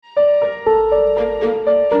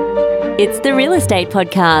It's the Real Estate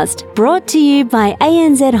Podcast, brought to you by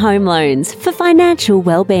ANZ Home Loans for financial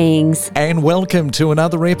well-beings. And welcome to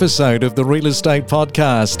another episode of the Real Estate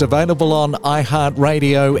Podcast, available on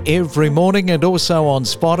iHeartRadio every morning and also on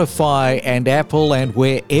Spotify and Apple and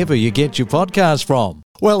wherever you get your podcast from.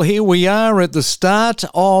 Well, here we are at the start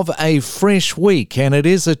of a fresh week, and it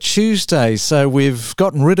is a Tuesday, so we've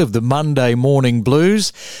gotten rid of the Monday morning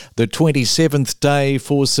blues, the 27th day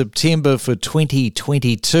for September for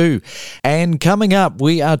 2022. And coming up,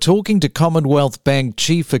 we are talking to Commonwealth Bank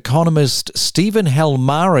Chief Economist Stephen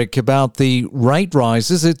Halmarick about the rate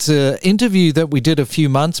rises. It's an interview that we did a few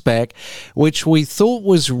months back, which we thought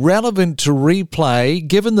was relevant to replay,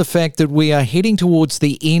 given the fact that we are heading towards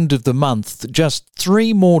the end of the month, just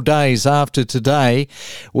 3 more days after today,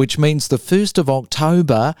 which means the 1st of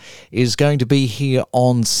October is going to be here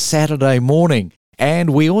on Saturday morning.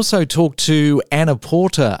 And we also talked to Anna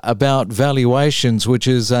Porter about valuations, which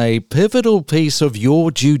is a pivotal piece of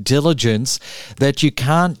your due diligence that you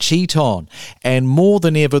can't cheat on. And more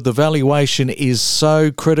than ever, the valuation is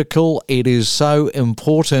so critical. It is so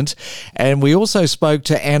important. And we also spoke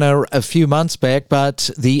to Anna a few months back,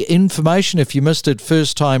 but the information, if you missed it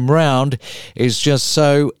first time round, is just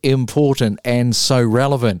so important and so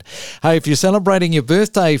relevant. Hey, if you're celebrating your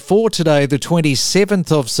birthday for today, the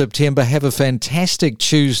 27th of September, have a fantastic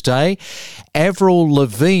Tuesday. Avril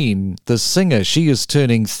Lavigne, the singer, she is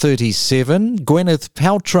turning 37. Gwyneth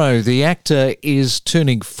Paltrow, the actor, is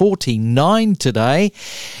turning 49 today.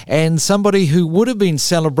 And somebody who would have been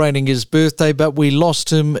celebrating his birthday, but we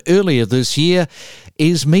lost him earlier this year,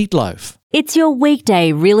 is Meatloaf. It's your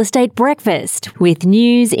weekday real estate breakfast with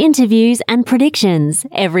news, interviews and predictions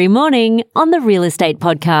every morning on the Real Estate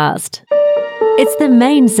Podcast. It's the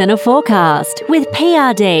Main Centre Forecast with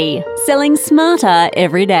PRD, selling smarter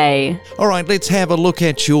every day. All right, let's have a look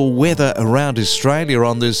at your weather around Australia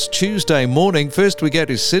on this Tuesday morning. First, we go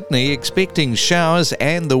to Sydney, expecting showers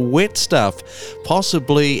and the wet stuff.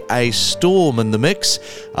 Possibly a storm in the mix.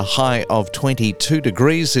 A high of 22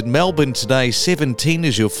 degrees. In Melbourne today, 17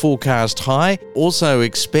 is your forecast high. Also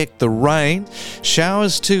expect the rain.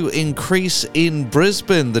 Showers to increase in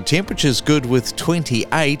Brisbane. The temperature's good with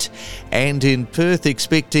 28. And in Perth,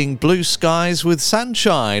 expecting blue skies with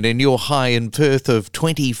sunshine, and your high in Perth of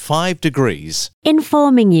 25 degrees.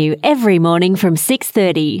 Informing you every morning from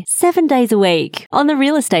 6:30, 7 days a week on the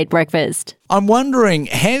Real Estate Breakfast. I'm wondering,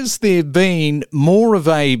 has there been more of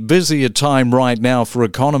a busier time right now for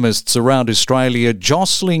economists around Australia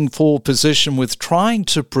jostling for position with trying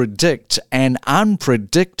to predict an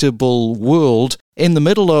unpredictable world in the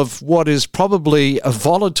middle of what is probably a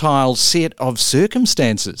volatile set of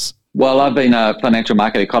circumstances? Well, I've been a financial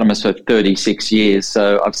market economist for 36 years,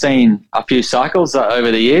 so I've seen a few cycles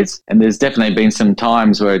over the years, and there's definitely been some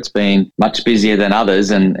times where it's been much busier than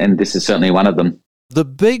others, and this is certainly one of them. The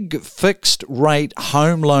big fixed rate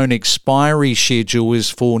home loan expiry schedule is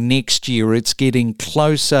for next year. It's getting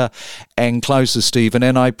closer and closer, Stephen,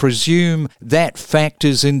 and I presume that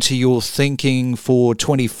factors into your thinking for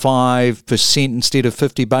 25% instead of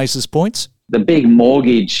 50 basis points? The big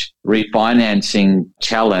mortgage refinancing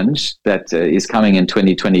challenge that is coming in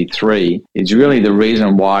 2023 is really the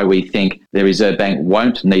reason why we think the Reserve Bank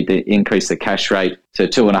won't need to increase the cash rate to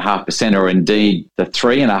 2.5% or indeed the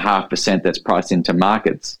 3.5% that's priced into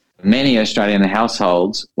markets. Many Australian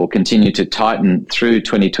households will continue to tighten through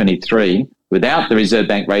 2023 without the Reserve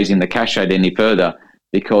Bank raising the cash rate any further,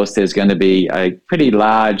 because there's going to be a pretty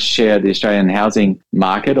large share of the Australian housing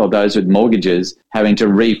market, or those with mortgages, having to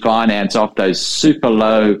refinance off those super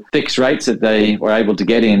low fixed rates that they were able to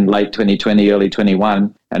get in late 2020, early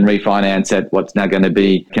 21, and refinance at what's now going to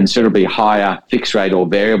be considerably higher fixed rate or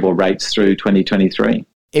variable rates through 2023.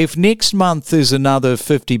 If next month is another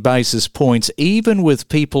 50 basis points, even with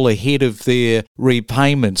people ahead of their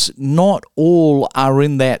repayments, not all are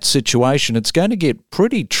in that situation. It's going to get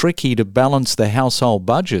pretty tricky to balance the household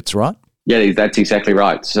budgets, right? Yeah, that's exactly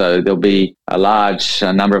right. So there'll be a large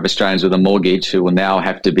number of Australians with a mortgage who will now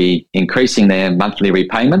have to be increasing their monthly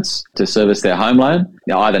repayments to service their home loan,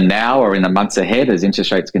 either now or in the months ahead as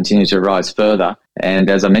interest rates continue to rise further.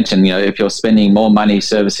 And as I mentioned, if you're spending more money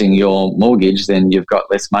servicing your mortgage, then you've got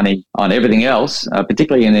less money on everything else,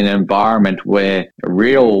 particularly in an environment where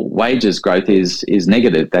real wages growth is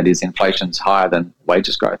negative. That is, inflation's higher than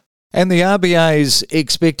wages growth. And the RBA is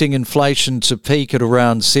expecting inflation to peak at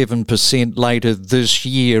around 7% later this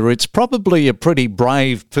year. It's probably a pretty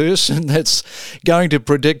brave person that's going to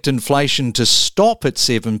predict inflation to stop at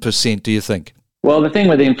 7%, do you think? Well, the thing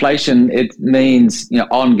with inflation, it means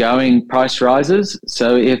ongoing price rises.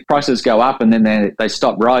 So if prices go up and then they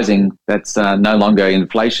stop rising, that's no longer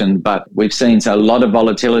inflation. But we've seen a lot of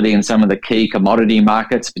volatility in some of the key commodity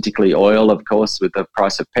markets, particularly oil, of course, with the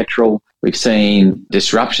price of petrol. We've seen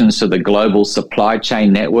disruptions to the global supply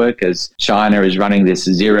chain network as China is running this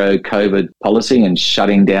zero COVID policy and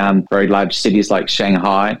shutting down very large cities like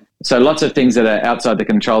Shanghai. So lots of things that are outside the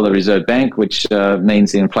control of the Reserve Bank, which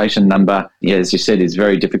means the inflation number, as you said, is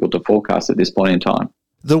very difficult to forecast at this point in time.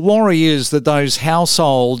 The worry is that those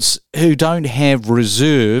households who don't have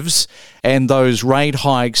reserves and those rate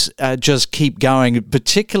hikes just keep going,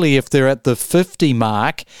 particularly if they're at the 50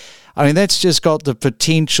 mark. I mean, that's just got the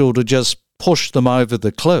potential to just push them over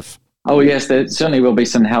the cliff. Oh, yes, there certainly will be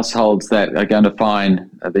some households that are going to find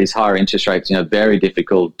these higher interest rates, very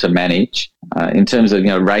difficult to manage. In terms of,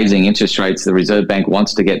 raising interest rates, the Reserve Bank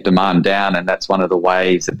wants to get demand down, and that's one of the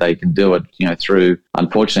ways that they can do it, through,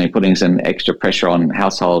 unfortunately, putting some extra pressure on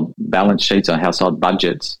household balance sheets or household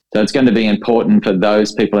budgets. So it's going to be important for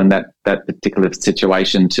those people in that particular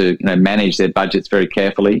situation to, manage their budgets very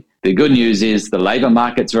carefully. The good news is the labour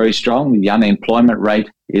market's very strong. The unemployment rate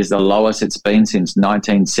is the lowest it's been since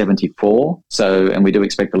 1974. And we do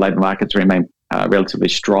expect the labour market to remain relatively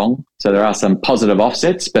strong. So there are some positive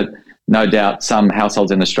offsets, but no doubt some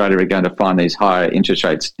households in Australia are going to find these higher interest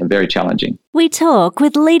rates very challenging. We talk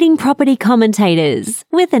with leading property commentators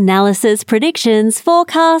with analysis, predictions,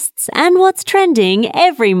 forecasts, and what's trending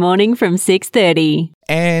every morning from 6:30.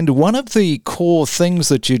 And one of the core things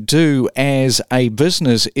that you do as a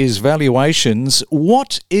business is valuations.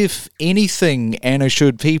 What, if anything, Anna,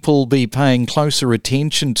 should people be paying closer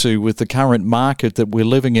attention to with the current market that we're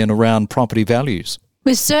living in around property values?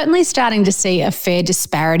 We're certainly starting to see a fair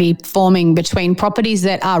disparity forming between properties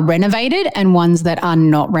that are renovated and ones that are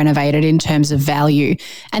not renovated in terms of value.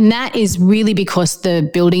 And that is really because the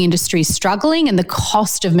building industry is struggling and the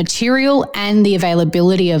cost of material and the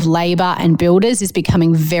availability of labour and builders is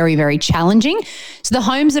becoming very, very challenging. So the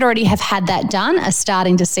homes that already have had that done are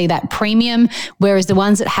starting to see that premium, whereas the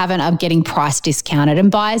ones that haven't are getting price discounted, and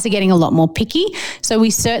buyers are getting a lot more picky. So we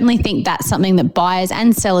certainly think that's something that buyers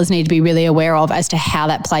and sellers need to be really aware of as to how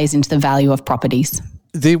that plays into the value of properties.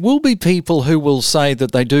 There will be people who will say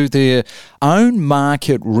that they do their own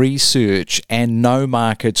market research and know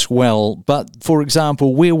markets well. But for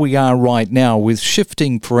example, where we are right now with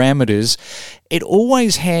shifting parameters, it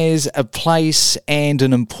always has a place and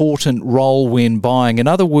an important role when buying. In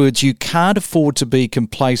other words, you can't afford to be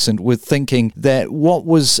complacent with thinking that what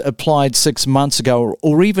was applied 6 months ago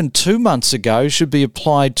or even 2 months ago should be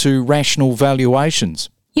applied to rational valuations.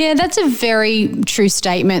 Yeah, that's a very true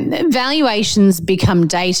statement. Valuations become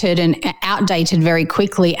dated and outdated very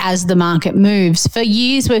quickly as the market moves. For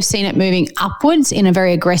years, we've seen it moving upwards in a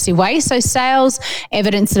very aggressive way. So sales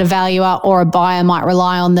evidence that a valuer or a buyer might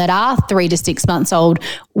rely on that are 3 to 6 months old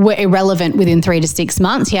were irrelevant within 3 to 6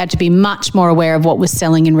 months. You had to be much more aware of what was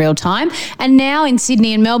selling in real time. And now in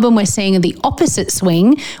Sydney and Melbourne, we're seeing the opposite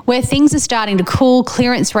swing where things are starting to cool,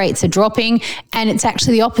 clearance rates are dropping, and it's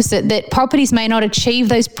actually the opposite, that properties may not achieve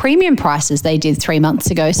those premium prices they did 3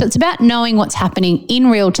 months ago. So it's about knowing what's happening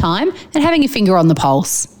in real time and having your finger on the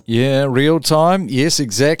pulse. Yeah, real time. Yes,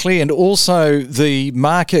 exactly. And also the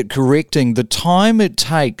market correcting, the time it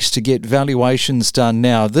takes to get valuations done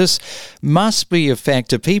now. This must be a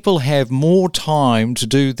factor. People have more time to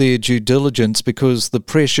do their due diligence because the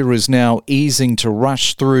pressure is now easing to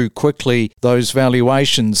rush through quickly those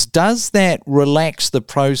valuations. Does that relax the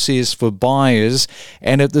process for buyers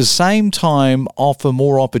and at the same time offer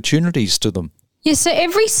more opportunities to them? Yeah, so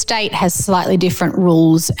every state has slightly different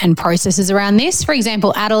rules and processes around this. For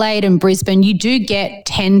example, Adelaide and Brisbane, you do get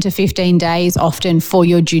 10 to 15 days often for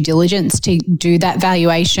your due diligence to do that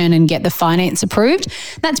valuation and get the finance approved.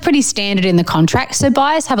 That's pretty standard in the contract, so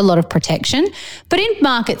buyers have a lot of protection. But in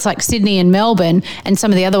markets like Sydney and Melbourne and some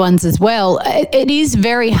of the other ones as well, it is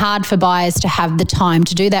very hard for buyers to have the time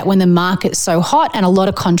to do that when the market's so hot and a lot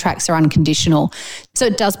of contracts are unconditional. So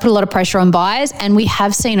it does put a lot of pressure on buyers, and we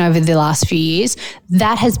have seen over the last few years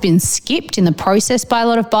that has been skipped in the process by a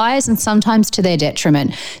lot of buyers and sometimes to their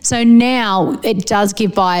detriment. So now it does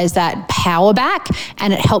give buyers that power back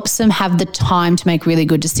and it helps them have the time to make really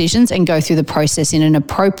good decisions and go through the process in an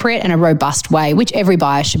appropriate and a robust way, which every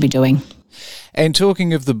buyer should be doing. And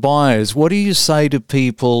talking of the buyers, what do you say to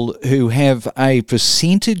people who have a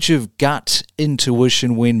percentage of gut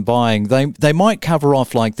intuition when buying? They might cover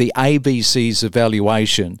off like the ABCs of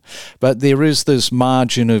valuation, but there is this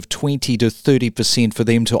margin of 20 to 30% for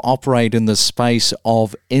them to operate in the space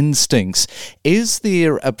of instincts. Is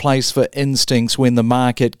there a place for instincts when the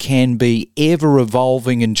market can be ever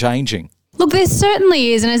evolving and changing? Look, there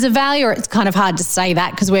certainly is. And as a valuer, it's kind of hard to say that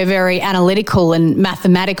because we're very analytical and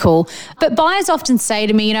mathematical. But buyers often say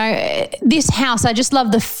to me, this house, I just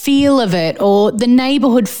love the feel of it, or the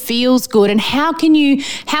neighbourhood feels good. And how can you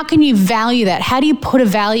value that? How do you put a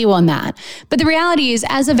value on that? But the reality is,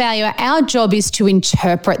 as a valuer, our job is to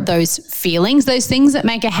interpret those feelings. Those things that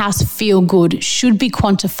make a house feel good should be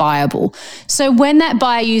quantifiable. So when that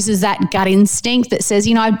buyer uses that gut instinct that says,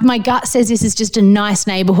 my gut says this is just a nice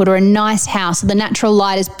neighbourhood or a nice house, the natural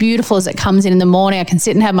light is beautiful as it comes in the morning, I can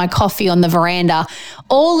sit and have my coffee on the veranda.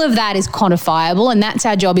 All of that is quantifiable, and that's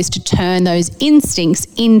our job, is to turn those instincts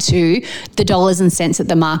into the dollars and cents that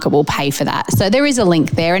the market will pay for that. So there is a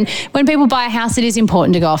link there. And when people buy a house, it is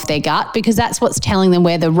important to go off their gut, because that's what's telling them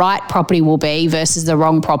where the right property will be versus the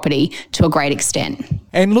wrong property to a great extent.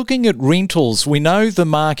 And looking at rentals, we know the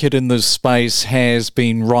market in this space has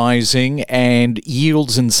been rising, and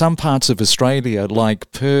yields in some parts of Australia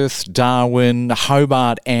like Perth, Darwin,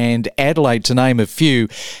 Hobart and Adelaide, to name a few,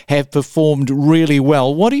 have performed really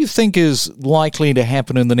well. What do you think is likely to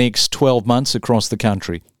happen in the next 12 months across the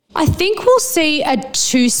country? I think we'll see a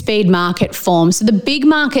two-speed market form. So the big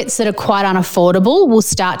markets that are quite unaffordable will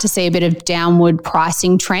start to see a bit of downward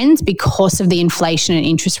pricing trends because of the inflation and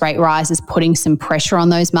interest rate rises putting some pressure on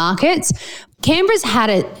those markets. Canberra's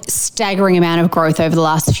had a staggering amount of growth over the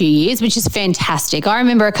last few years, which is fantastic. I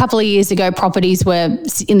remember a couple of years ago, properties were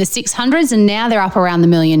in the 600s and now they're up around the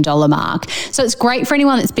 $1 million mark. So it's great for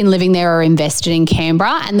anyone that's been living there or invested in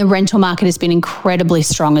Canberra, and the rental market has been incredibly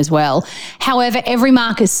strong as well. However, every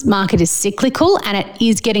market is cyclical and it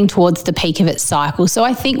is getting towards the peak of its cycle. So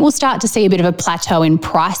I think we'll start to see a bit of a plateau in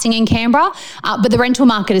pricing in Canberra, but the rental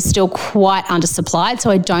market is still quite undersupplied.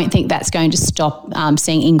 So I don't think that's going to stop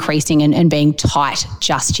seeing increasing and being tight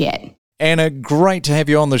just yet. Anna, great to have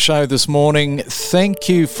you on the show this morning. Thank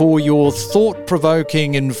you for your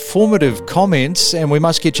thought-provoking, informative comments, and we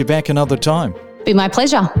must get you back another time. Be my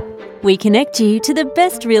pleasure. We connect you to the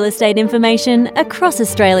best real estate information across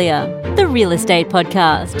Australia. The Real Estate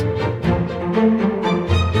Podcast.